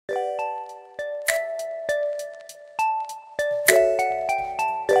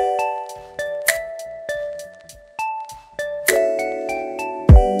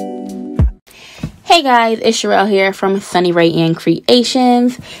Hey guys, it's Sherelle here from Sunny Ray and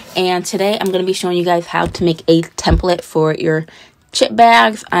Creations, and today I'm going to be showing you guys how to make a template for your chip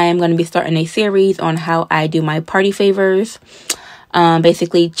bags. I am going to be starting a series on how I do my party favors,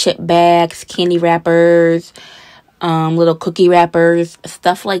 basically chip bags, candy wrappers, little cookie wrappers,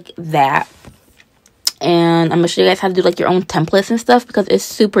 stuff like that. And I'm going to show you guys how to do like your own templates and stuff because it's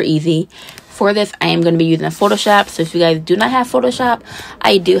super easy. For this, I am going to be using Photoshop. So if you guys do not have Photoshop,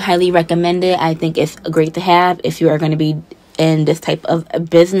 I do highly recommend it. I think it's great to have if you are going to be in this type of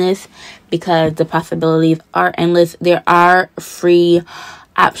business because the possibilities are endless. There are free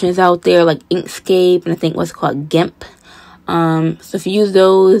options out there like Inkscape and I think what's called GIMP. So if you use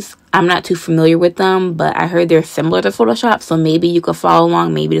those, I'm not too familiar with them, but I heard they're similar to Photoshop, so maybe you could follow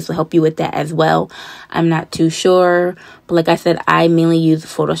along. Maybe this will help you with that as well. I'm not too sure, but like I said, I mainly use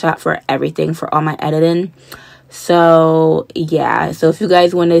Photoshop for everything, for all my editing. So yeah, so if you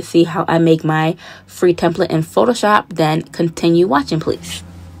guys want to see how I make my free template in Photoshop, then continue watching, please.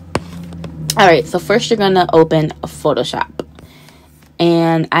 Alright, so first you're going to open Photoshop.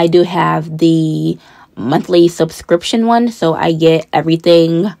 And I do have the monthly subscription one, so I get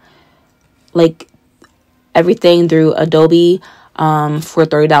everything through Adobe for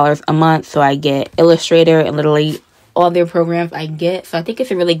 $30 a month. So I get Illustrator and literally all their programs I get. So I think it's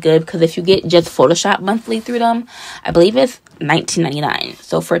really good because if you get just Photoshop monthly through them, I believe it's $19.99.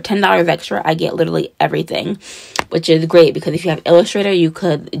 So for $10 extra, I get literally everything, which is great because if you have Illustrator, you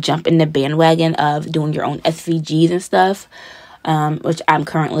could jump in the bandwagon of doing your own SVGs and stuff, which I'm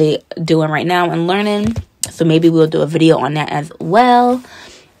currently doing right now and learning. So maybe we'll do a video on that as well.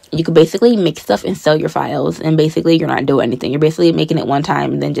 You could basically make stuff and sell your files, and basically you're not doing anything. You're basically making it one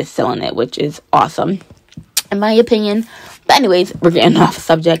time and then just selling it, which is awesome in my opinion. But anyways, we're getting off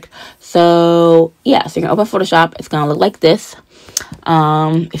subject. So yeah, so you're gonna open Photoshop. It's gonna look like this.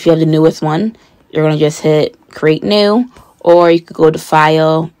 If you have the newest one, you're gonna just hit create new, or you could go to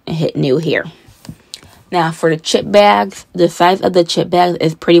file and hit new here. Now, for the chip bags, the size of the chip bags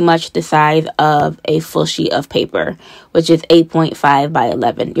is pretty much the size of a full sheet of paper, which is 8.5 by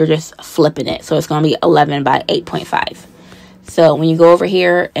 11. You're just flipping it. So it's going to be 11 by 8.5. So when you go over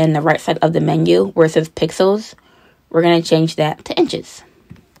here in the right side of the menu where it says pixels, we're going to change that to inches.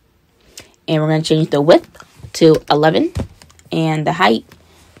 And we're going to change the width to 11 and the height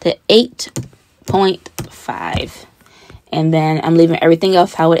to 8.5. And then I'm leaving everything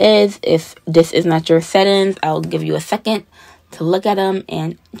else how it is. If this is not your settings, I'll give you a second to look at them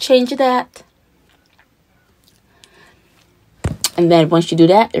and change that. And then once you do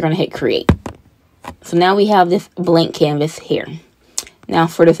that, you're going to hit create. So now we have this blank canvas here. Now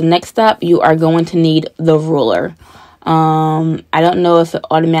for this next step, you are going to need the ruler. I don't know if it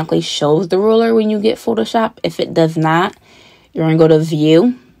automatically shows the ruler when you get Photoshop. If it does not, you're going to go to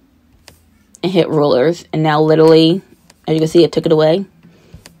view and hit rulers. And now literally, as you can see, it took it away.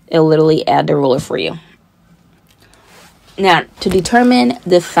 It'll literally add the ruler for you. Now, to determine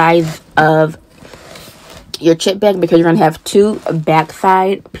the size of your chip bag, because you're going to have two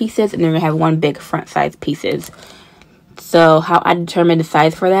backside pieces and then you're going to have one big front side pieces. So, how I determine the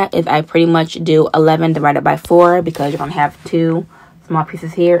size for that is I pretty much do 11 divided by 4 because you're going to have two small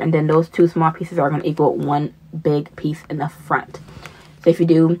pieces here. And then those two small pieces are going to equal one big piece in the front. So, if you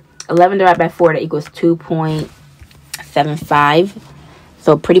do 11 divided by 4, that equals 2.75.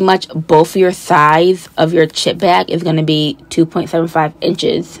 So pretty much both your size of your chip bag is going to be 2.75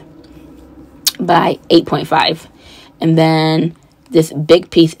 inches by 8.5. And then this big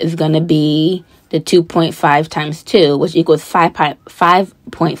piece is going to be the 2.5 times 2, which equals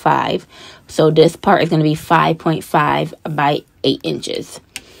 5.5. So this part is going to be 5.5 by 8 inches.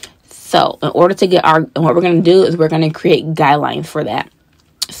 So in order to get what we're going to do is we're going to create guidelines for that.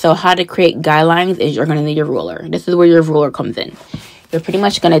 So how to create guidelines is you're going to need your ruler. This is where your ruler comes in. You're pretty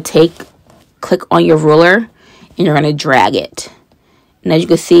much going to click on your ruler, and you're going to drag it. And as you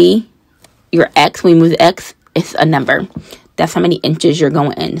can see, your X, when you move the X, it's a number. That's how many inches you're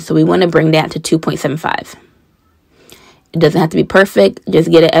going in. So we want to bring that to 2.75. It doesn't have to be perfect. Just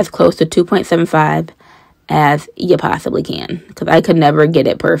get it as close to 2.75 as you possibly can. Because I could never get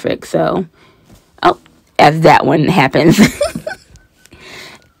it perfect. So, as that one happens.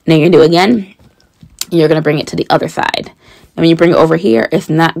 Now you're going to do it again. You're going to bring it to the other side. And when you bring it over here, it's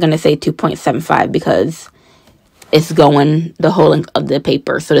not going to say 2.75 because it's going the whole length of the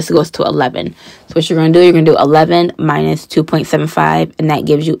paper. So this goes to 11. So what you're going to do, you're going to do 11 minus 2.75, and that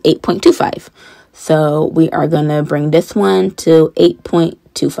gives you 8.25. So we are going to bring this one to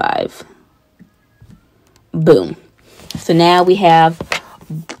 8.25. Boom. So now we have,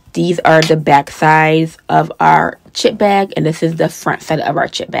 these are the back sides of our chip bag, and this is the front side of our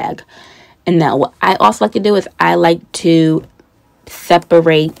chip bag. And now what I also like to do is I like to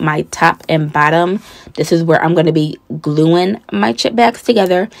separate my top and bottom. This is where I'm going to be gluing my chip bags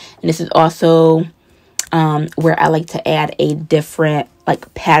together. And this is also where I like to add a different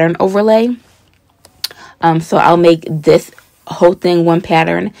like pattern overlay. So I'll make this whole thing one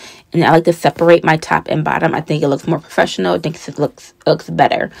pattern, and I like to separate my top and bottom. I think it looks more professional. I think it looks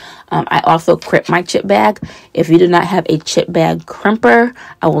better. I also crimp my chip bag. If you do not have a chip bag crimper,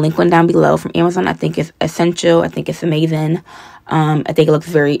 I will link one down below from Amazon. I think it's essential. I think it's amazing. I think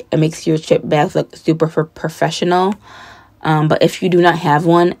it makes your chip bags look super professional. But if you do not have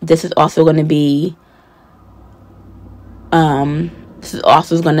one, this is also going to be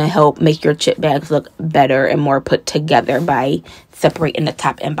going to help make your chip bags look better and more put together by separating the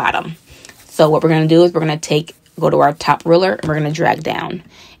top and bottom. So what we're going to do is we're going to go to our top ruler and we're going to drag down.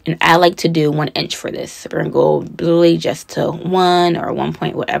 And I like to do 1 inch for this. So we're going to go literally just to 1 or 1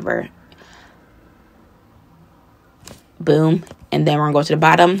 point, whatever. Boom. And then we're going to go to the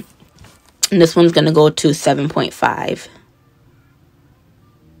bottom. And this one's going to go to 7.5.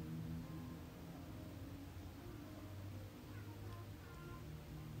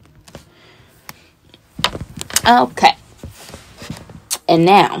 Okay, and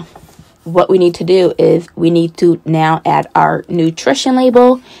now what we need to do is we need to now add our nutrition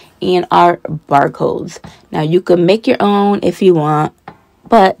label and our barcodes. Now you can make your own if you want,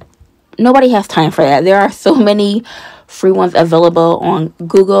 but nobody has time for that. There are so many free ones available on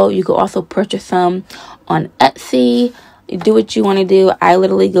Google. You can also purchase some on Etsy. Do what you want to do. I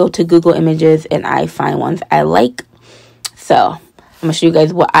literally go to Google Images and I find ones I like. So I'm going to show you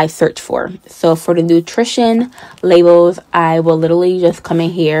guys what I search for. So for the nutrition labels, I will literally just come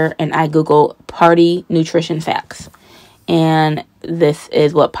in here and I Google party nutrition facts. And this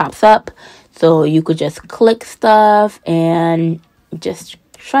is what pops up. So you could just click stuff and just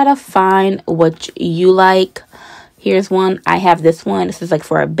try to find what you like. Here's one. I have this one. This is like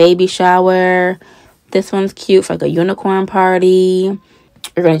for a baby shower. This one's cute for like a unicorn party.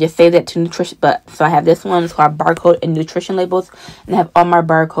 You're going to just save that to nutrition. So I have this one. It's called barcode and nutrition labels. And I have all my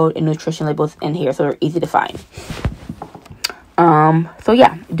barcode and nutrition labels in here. So they're easy to find. So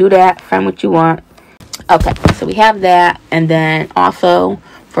yeah, do that. Find what you want. Okay, so we have that. And then also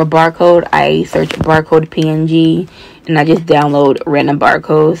for barcode, I search barcode PNG. And I just download random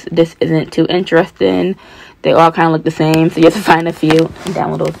barcodes. This isn't too interesting. They all kind of look the same. So you have to find a few and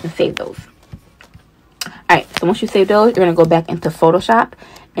download those and save those. Alright, so once you save those, you're going to go back into Photoshop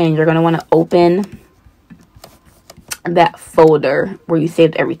and you're going to want to open that folder where you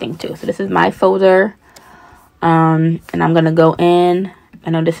saved everything to. So this is my folder, and I'm going to go in.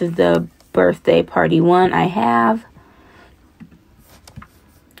 I know this is the birthday party one I have.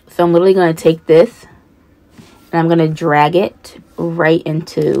 So I'm literally going to take this and I'm going to drag it right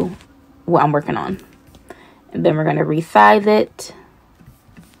into what I'm working on. And then we're going to resize it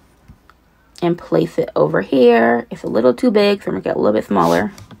and place it over here. It's a little too big, so I'm going to get a little bit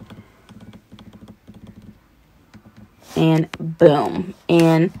smaller. And boom.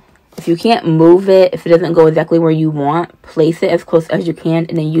 And if you can't move it, if it doesn't go exactly where you want, place it as close as you can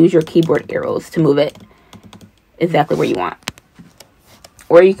and then use your keyboard arrows to move it exactly where you want.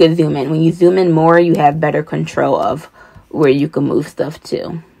 Or you could zoom in. When you zoom in more, you have better control of where you can move stuff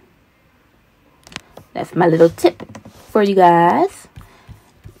to. That's my little tip for you guys.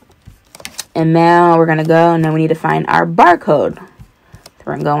 And now we're going to go and then we need to find our barcode. So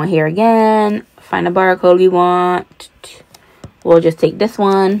we're going to go in here again, find the barcode we want. We'll just take this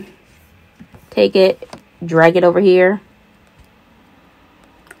one, take it, drag it over here.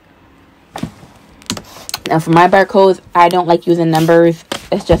 Now for my barcodes, I don't like using numbers.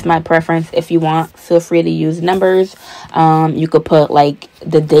 It's just my preference. If you want, feel free to use numbers. You could put like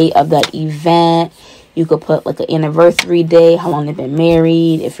the date of the event. You could put like an anniversary day, how long they've been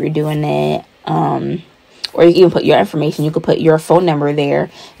married, if you're doing it. Or you can even put your information. You could put your phone number there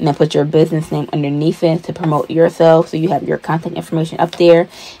and then put your business name underneath it to promote yourself. So you have your contact information up there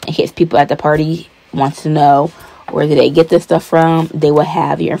in case people at the party wants to know where did they get this stuff from. They will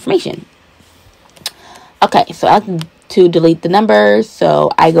have your information. Okay, so I like to delete the numbers.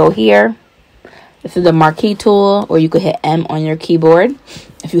 So I go here. This is the marquee tool, or you could hit M on your keyboard.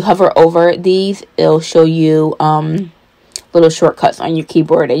 If you hover over these, it'll show you little shortcuts on your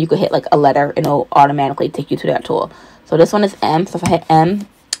keyboard, and you could hit like a letter and it'll automatically take you to that tool. So this one is M. So if I hit M,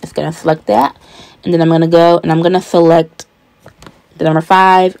 it's going to select that. And then I'm going to go and I'm going to select the number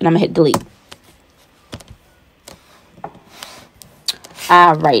 5 and I'm going to hit delete.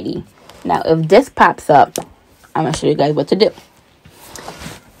 Alrighty. Now if this pops up, I'm going to show you guys what to do.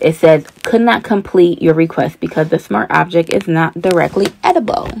 It says, could not complete your request because the smart object is not directly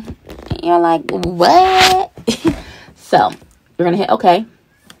edible. You're like, what? So you're going to hit OK.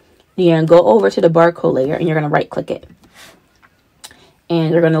 You're going to go over to the barcode layer and you're going to right click it.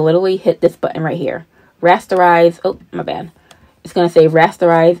 And you're going to literally hit this button right here. Rasterize. Oh, my bad. It's going to say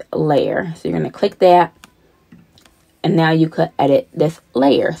rasterize layer. So you're going to click that. And now you could edit this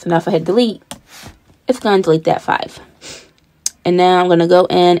layer. So now if I hit delete, it's going to delete that 5. And now I'm going to go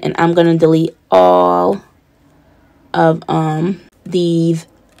in and I'm going to delete all of these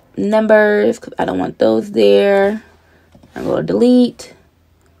numbers because I don't want those there. I'm going to delete.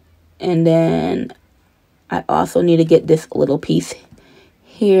 And then I also need to get this little piece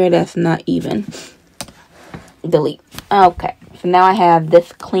here that's not even. Delete. Okay. So now I have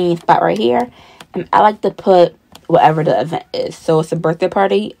this clean spot right here. And I like to put whatever the event is. So it's a birthday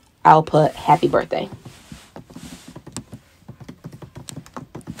party. I'll put happy birthday.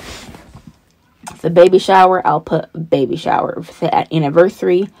 It's a baby shower. I'll put baby shower. If it's an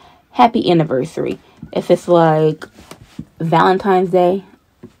anniversary, happy anniversary. If it's like Valentine's Day,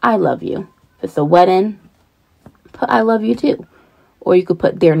 I love you. If it's a wedding, put I love you too. Or you could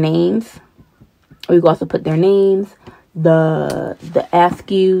put their names. Or you could also put their names, the ask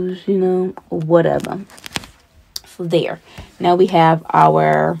yous, you know, whatever. So there. Now we have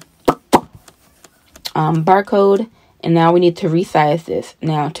our barcode. And now we need to resize this.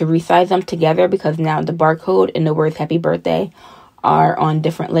 Now to resize them together, because now the barcode and the words happy birthday are on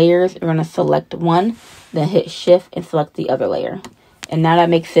different layers. We're going to select one, then hit shift and select the other layer. And now that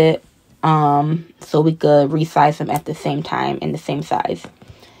makes it so we could resize them at the same time in the same size.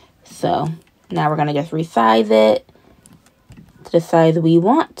 So now we're going to just resize it to the size we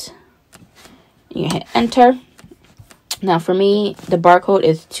want. You hit enter. Now for me, the barcode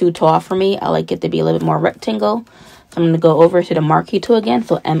is too tall for me. I like it to be a little bit more rectangle. So I'm going to go over to the marquee tool again.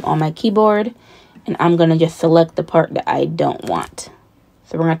 So M on my keyboard. And I'm going to just select the part that I don't want.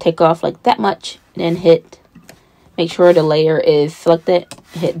 So we're going to take off like that much. And then make sure the layer is selected.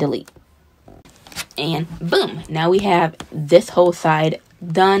 Hit delete. And boom. Now we have this whole side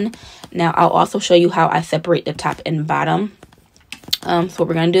done. Now I'll also show you how I separate the top and bottom. So what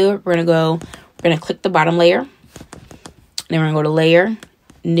we're going to do, we're going to click the bottom layer. Then we're going to go to layer,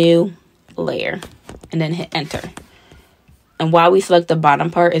 new layer. And then hit enter. And why we select the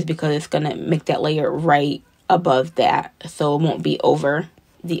bottom part is because it's going to make that layer right above that. So it won't be over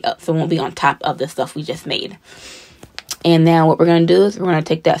so it won't be on top of the stuff we just made. And now what we're going to do is we're going to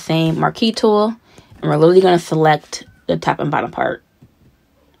take that same marquee tool. And we're literally going to select the top and bottom part.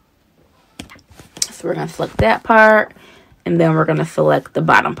 So we're going to select that part. And then we're going to select the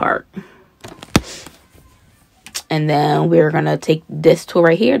bottom part. And then we're going to take this tool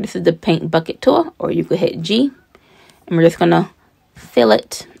right here. This is the paint bucket tool. Or you could hit G. And we're just going to fill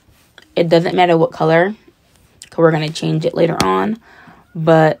it. It doesn't matter what color, because we're going to change it later on.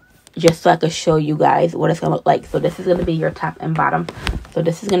 But just so I could show you guys what it's going to look like. So this is going to be your top and bottom. So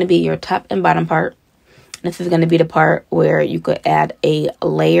this is going to be your top and bottom part. This is going to be the part where you could add a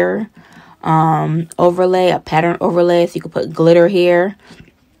layer overlay, a pattern overlay. So you could put glitter here.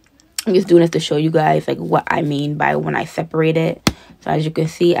 I'm just doing this to show you guys like what I mean by when I separate it. So as you can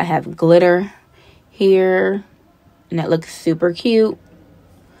see, I have glitter here. And that looks super cute.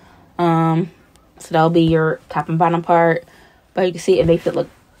 So that'll be your top and bottom part. But you can see it makes it look,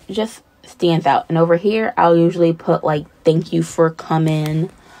 just stands out. And over here, I'll usually put like, thank you for coming.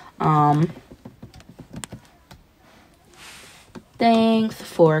 Thanks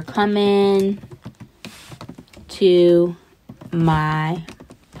for coming to my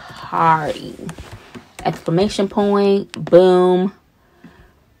party. Exclamation point. Boom.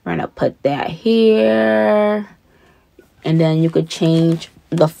 We're going to put that here. And then you could change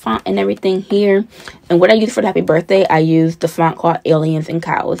the font and everything here. And what I use for the happy birthday, I use the font called Aliens and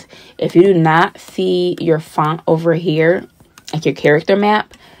Cows. If you do not see your font over here, like your character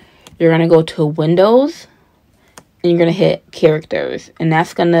map, you're going to go to Windows. And you're going to hit Characters. And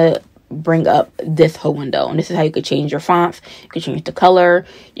that's going to bring up this whole window. And this is how you could change your fonts. You could change the color.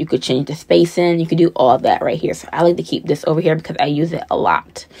 You could change the spacing. You could do all of that right here. So I like to keep this over here because I use it a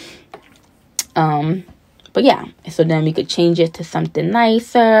lot. But yeah, so then we could change it to something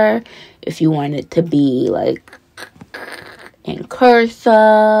nicer. If you want it to be like in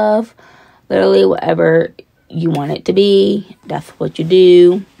cursive, literally whatever you want it to be, that's what you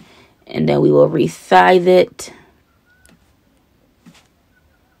do. And then we will resize it.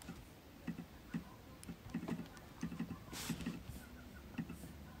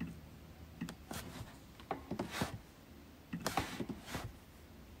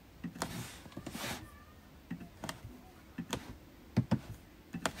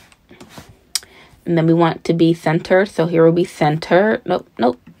 And then we want to be centered. So here will be centered.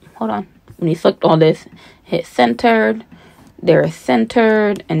 Nope. hold on. When you select all this, hit centered. They're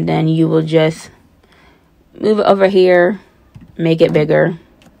centered. And then you will just move it over here. Make it bigger.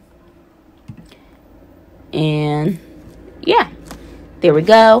 And yeah. There we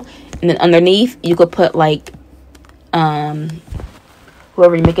go. And then underneath, you could put like,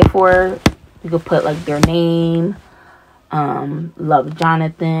 whoever you make it for, you could put like their name. Love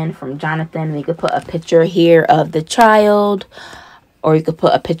Jonathan from Jonathan. And you could put a picture here of the child. Or you could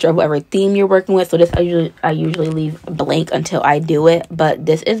put a picture of whatever theme you're working with. So this I usually leave blank until I do it. But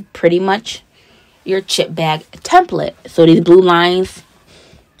this is pretty much your chip bag template. So these blue lines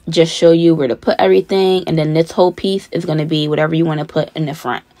just show you where to put everything. And then this whole piece is going to be whatever you want to put in the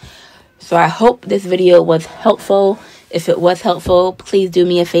front. So I hope this video was helpful. If it was helpful, please do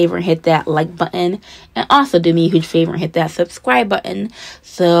me a favor and hit that like button. And also do me a huge favor and hit that subscribe button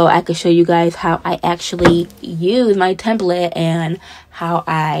so I can show you guys how I actually use my template and how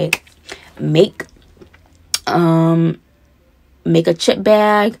I make a chip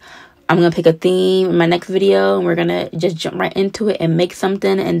bag. I'm going to pick a theme in my next video, and we're going to just jump right into it and make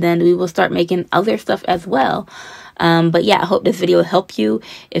something, and then we will start making other stuff as well. But yeah, I hope this video helped you.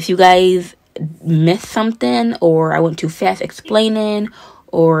 If you guys missed something, or I went too fast explaining,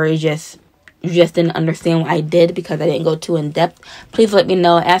 or you just didn't understand what I did because I didn't go too in depth, please let me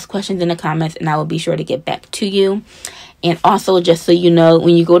know. Ask questions in the comments and I will be sure to get back to you. And also, just so you know,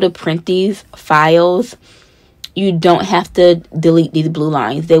 when you go to print these files, you don't have to delete these blue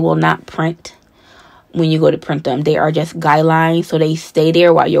lines. They will not print when you go to print them. They are just guidelines, so they stay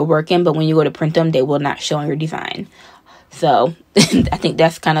there while you're working, but when you go to print them, they will not show on your design. So I think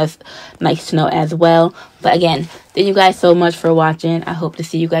that's kind of nice to know as well. But again, thank you guys so much for watching. I hope to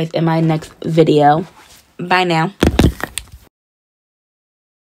see you guys in my next video. Bye now.